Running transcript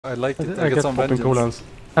I like it. I get some popping vengeance. cooldowns.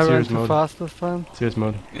 I ran Serious too mode. fast this time. Serious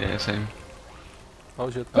mode. Yeah, same. Oh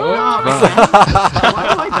shit. Why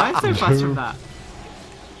did I die so fast from that?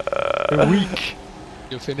 They're weak.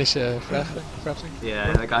 You finish frapsing?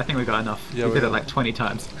 Yeah, like, I think we got enough. Yeah, we we did it got like 20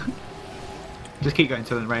 times. Just keep going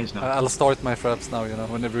to the range now. I'll start my fraps now, you know,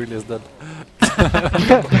 when it really is dead.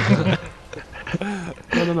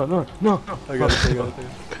 No. I got it.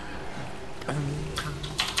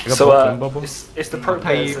 So, it's the pro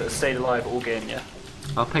players that stayed alive all game, yeah?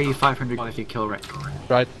 I'll pay you 500 if you kill Rick.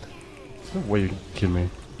 Right. No way you can kill me.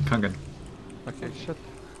 Kungen. Okay, shit.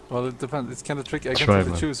 Well, it depends. It's kind of tricky. I Try, can't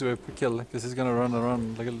man. choose who I kill, because he's gonna run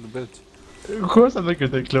around like a little bitch. Of course I'm not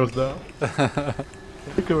gonna stay close down.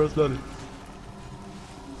 Look at what's done.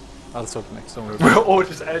 I'll soak next, don't worry. We're all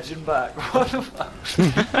just edging back. What the fuck?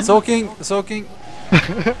 Soaking!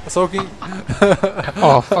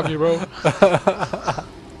 Oh, fuck you, bro.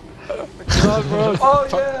 Oh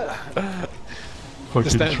yeah!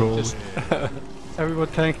 Fucking troll. Just Everyone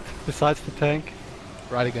tanked besides the tank.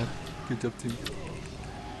 right again. Good job, team.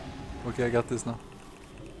 Okay, I got this now.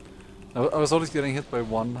 I was always getting hit by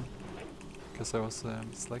one. Because I was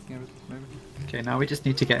slacking a bit, maybe. Okay, now we just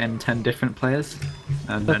need to get in 10 different players.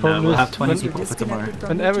 And The then problem we'll is have 20 when- people for tomorrow.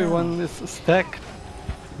 When everyone is stacked,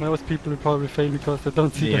 most people will probably fail because they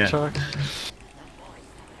don't see Yeah. the shark.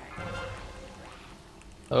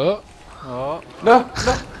 Oh, Oh, No!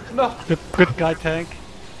 Good guy tank.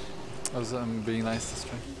 I was being nice this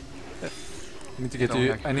time. I need to get Don't you.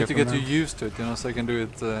 like I need to cripple get you now. used to it, you know, so I can do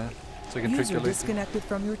it. So I can trick you User later. disconnected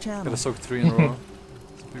from your channel. Gotta soak 3 in a row,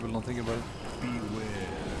 so people don't think about it.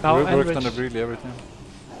 Now We worked on Enrich. it really every time.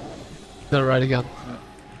 no, right again.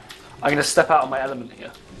 I'm gonna step out of my element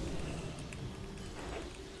here.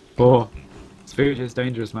 Oh, Spirit is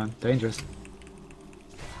dangerous, man. Dangerous.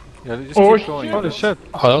 Yeah, just Oh, keep going. Holy shit.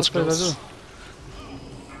 Oh, that was What did I close. do?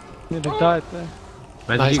 Nearly died there.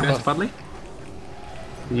 Where Nice did you go one. to Fudley?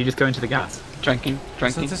 Did you just go into the gas? Drinking.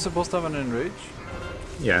 Isn't this supposed to have an enrage?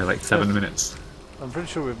 Yeah, like 7 minutes. I'm pretty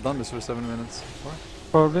sure we've done this for 7 minutes. Or?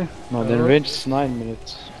 Probably. No, the range is 9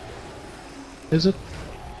 minutes. Is it?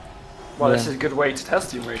 Well, this Yeah. is a good way to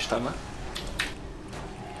test the enrage timer.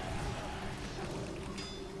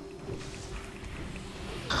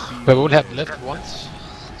 But we would have left once.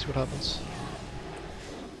 See what happens.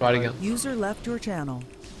 Right again. User left your channel.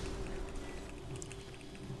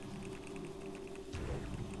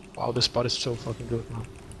 Wow, this spot is so fucking good, man.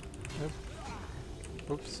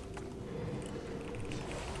 Oops.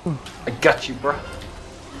 I got you, bruh.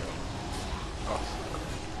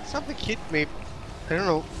 Something hit me. I don't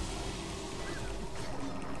know.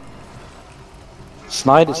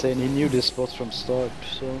 Snide is saying he knew this spot from start,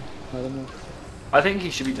 so I don't know. I think he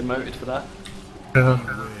should be demoted for that.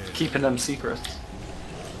 Yeah. Keeping them secrets.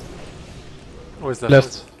 Oh, is that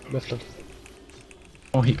Left. Left.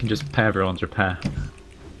 Or he can just pay everyone's repair.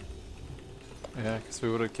 Yeah, because we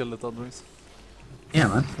would have killed it otherwise. Yeah,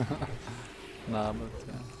 man. Nah, but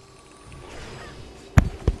yeah.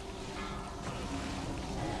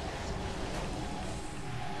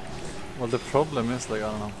 Well, the problem is, like, I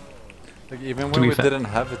don't know. Like, even To when be we fair- didn't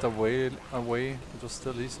have it away, it was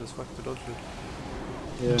still easy as fuck to dodge it.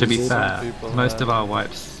 Yeah, To be so- fair, people, most of our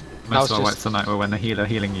wipes, Now most it's of our just- wipes tonight were when the healer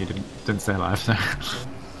healing you didn't stay alive. So.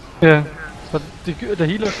 Yeah. But the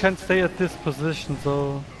healer can't stay at this position,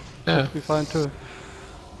 so Yeah. should be fine too.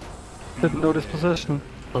 Didn't know this position.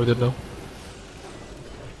 Oh, we didn't know.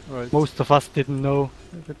 Right. Most of us didn't know,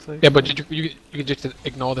 I could say. Yeah, but you can just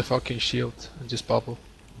ignore the fucking shield and just bubble.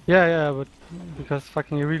 Yeah, but because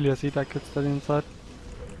fucking Aurelia see that could stand inside.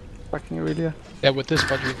 Fucking Aurelia. Yeah, with this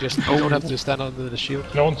spot you just you don't have to stand under the shield.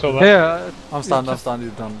 No one saw that. Yeah, I'm stunned,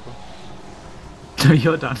 you're done, bro.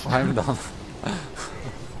 You're done. I'm done.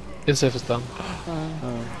 Insaf is done.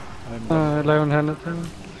 I'm done. Lion-handed.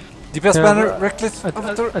 DPS Yeah, banner, but reckless,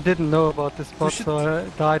 after. I didn't know about this spot, shit. so I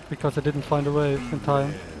died because I didn't find a way in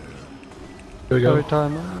time. Here we Every go.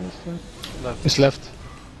 time. Left. It's left.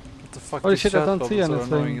 What the fuck? Holy these shit, I chat don't see bubbles are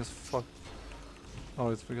annoying anything. as fuck. Oh,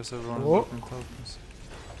 it's because everyone Oh. is looking tokens.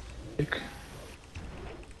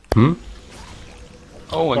 Hmm?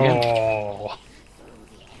 Oh, again. Oh.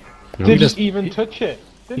 Didn't even touch it.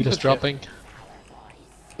 He just dropping.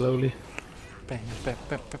 Slowly. Bam, bam,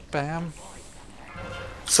 bam, bam, bam.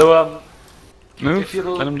 So, Move. if you're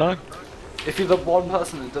Let him the, die. if you're the one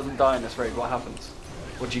person that doesn't die in this raid, what happens?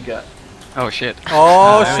 What do you get? Oh shit.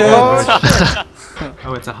 Oh shit!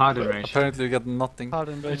 Oh, it's a hardened range. Apparently you get nothing. Hard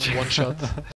and One shot.